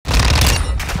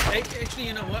Hey, actually,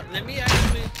 you know what? Let me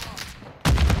actually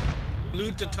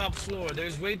loot the top floor.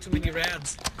 There's way too many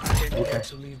rads. Okay.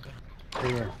 To leave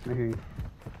behind. Yeah, I hear you.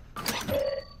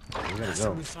 Last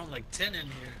time we found like 10 in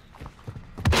here.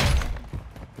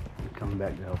 I'm coming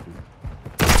back to help you.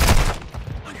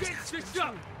 Okay, switch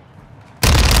up.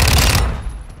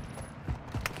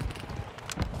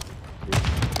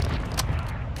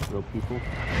 Real people.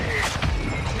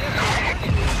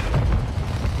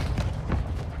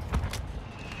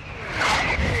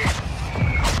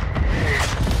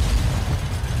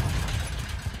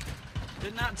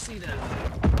 Did not see that.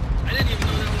 I didn't even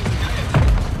know there was a guy.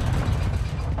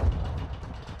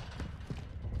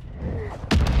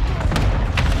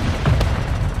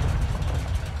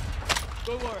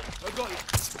 Don't worry, I got you.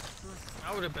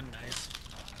 That would have been nice.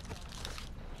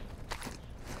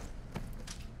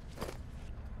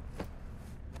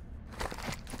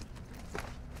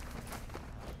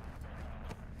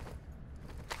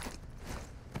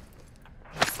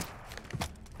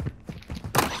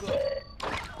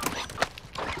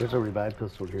 There's a revive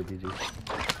pistol here, BG.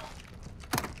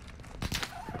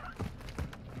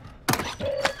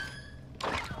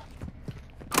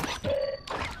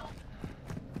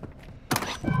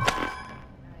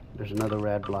 There's another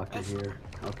rad blocker here.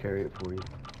 I'll carry it for you.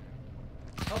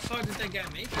 How far did that guy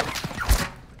make it? I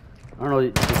don't know,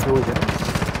 you can only get it.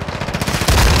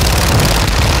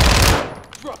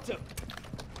 Dropped him.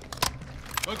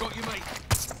 I got you, mate.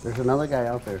 There's another guy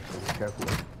out there, so be careful.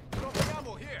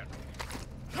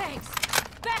 Thanks.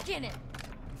 Back in it.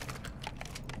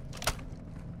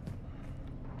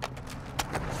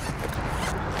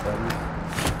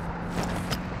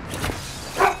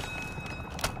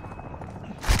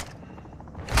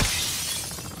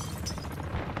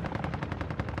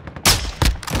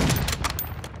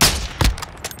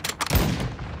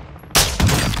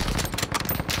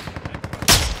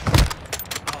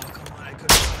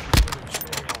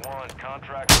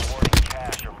 Contract awarding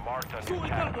cash are marked on your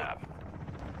CAD map.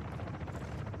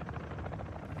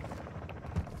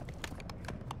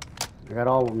 I got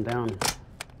all of them down. Where'd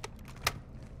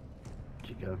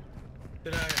you go?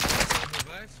 Did I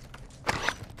revive?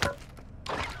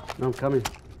 No, I'm coming.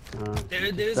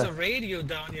 There's a radio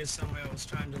down here somewhere I was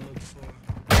trying to look for.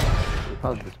 It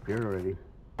probably disappeared already.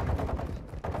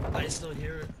 I still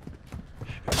hear it.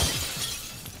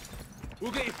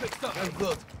 We'll get you fixed up. I'm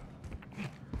good.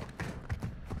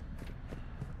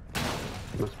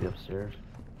 It must be upstairs.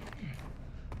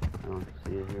 I don't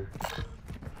see it here.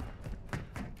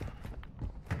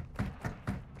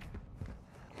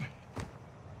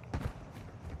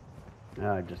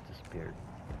 No, it just disappeared.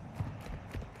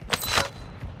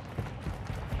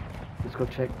 Let's go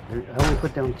check. I only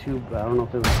put down 2, but I don't know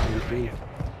if there was anything.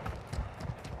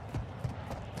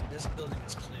 This building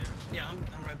is clear. Yeah, I'm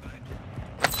right behind you.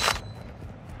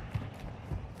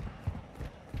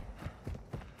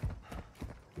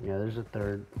 Yeah, there's a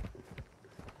third.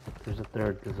 There's a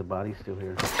third because the body's still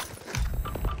here.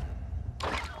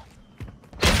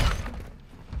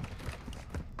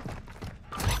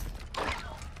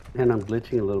 And I'm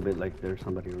glitching a little bit like there's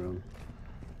somebody around.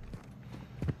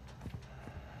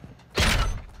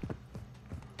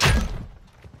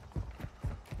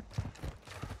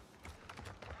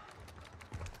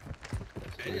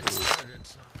 I didn't start it,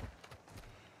 so.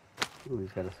 Ooh,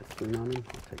 he's got a 16 on him.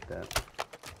 I'll take that.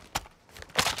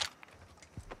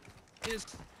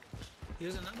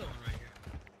 Here's another one right here.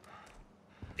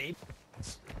 Baby.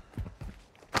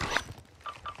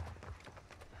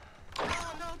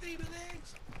 Oh no, baby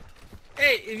legs!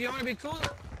 Hey, if you want to be cool,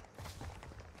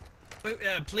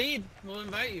 plead. We'll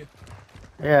invite you.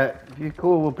 Yeah, if you're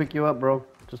cool, we'll pick you up, bro.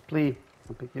 Just plead.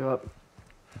 We'll pick you up.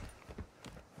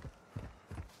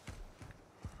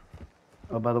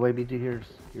 Oh, by the way, BG, here's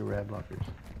your rad blockers.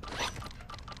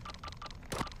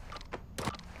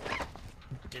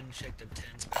 Didn't check the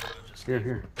tents, but I'm just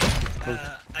Here.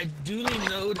 I duly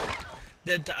note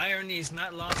that the irony is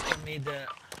not lost on me that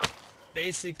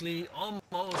basically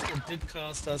almost it did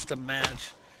cost us the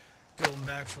match going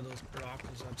back for those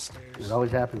blockers upstairs. It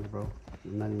always happens, bro.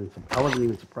 I wasn't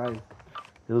even surprised.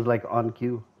 It was like on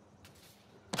cue.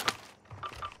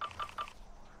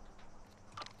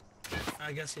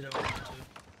 I guess you don't want to.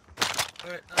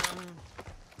 Alright,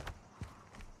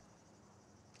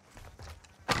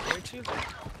 where to?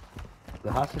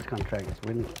 The hostage contract is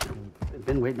waiting. It's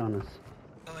been waiting on us.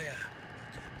 Oh yeah.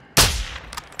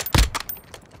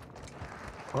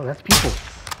 Oh, that's people.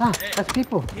 Ah, Hey, that's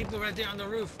people. People right there on the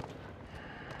roof.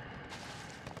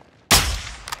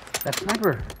 That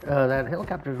sniper. That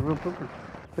helicopter is real pooper.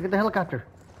 Look at the helicopter.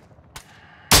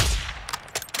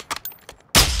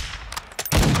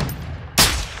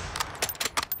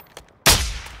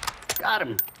 Got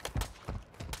him.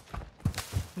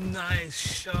 Nice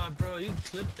shot, bro. You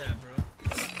clipped that, bro.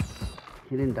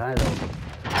 He didn't die though.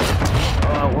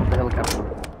 Oh, I whooped the helicopter.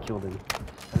 Killed him.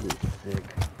 That is sick.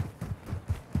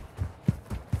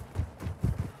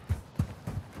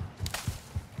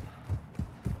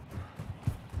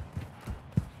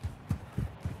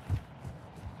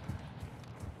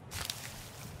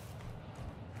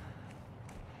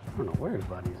 I don't know where his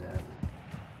body's at.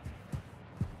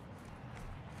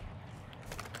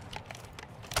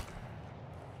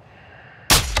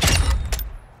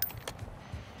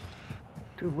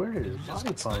 Dude, where did his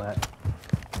body fall at?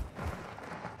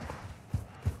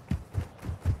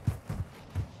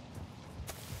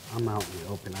 I'm out in the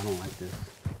open. I don't like this.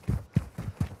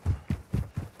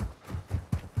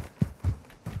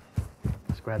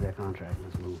 Let's grab that contract.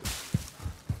 Let's move.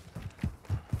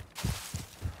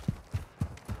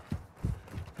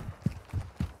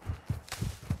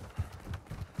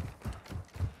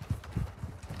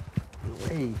 No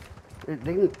way.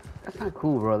 That's not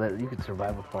cool, bro, that you could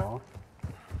survive a fall.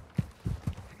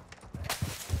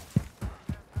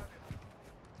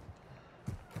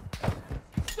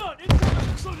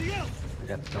 I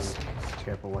got stunned.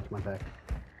 Careful, watch my back.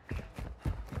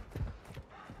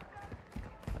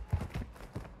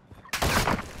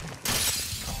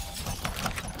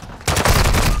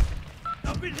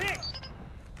 I've been hit!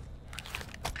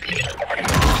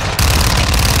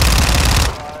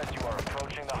 You are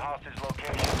approaching the hostage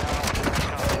location now.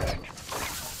 Contact.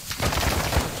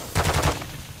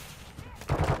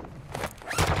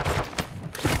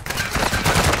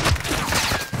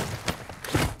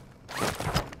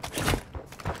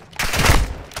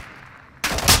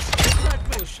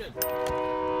 Oh shit.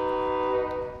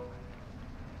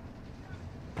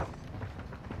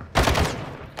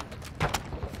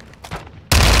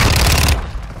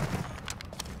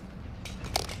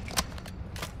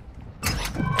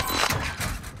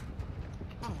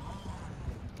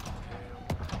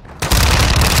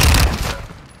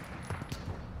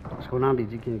 What's going on,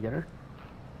 BG? Can you get her?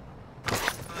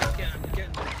 I'm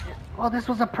getting Oh, this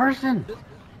was a person!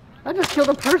 I just killed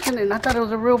a person and I thought it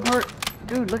was a real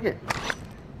Dude, look it.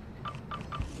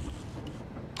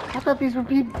 I thought these were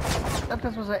people. I thought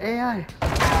this was an AI.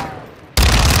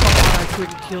 I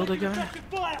couldn't kill the guy.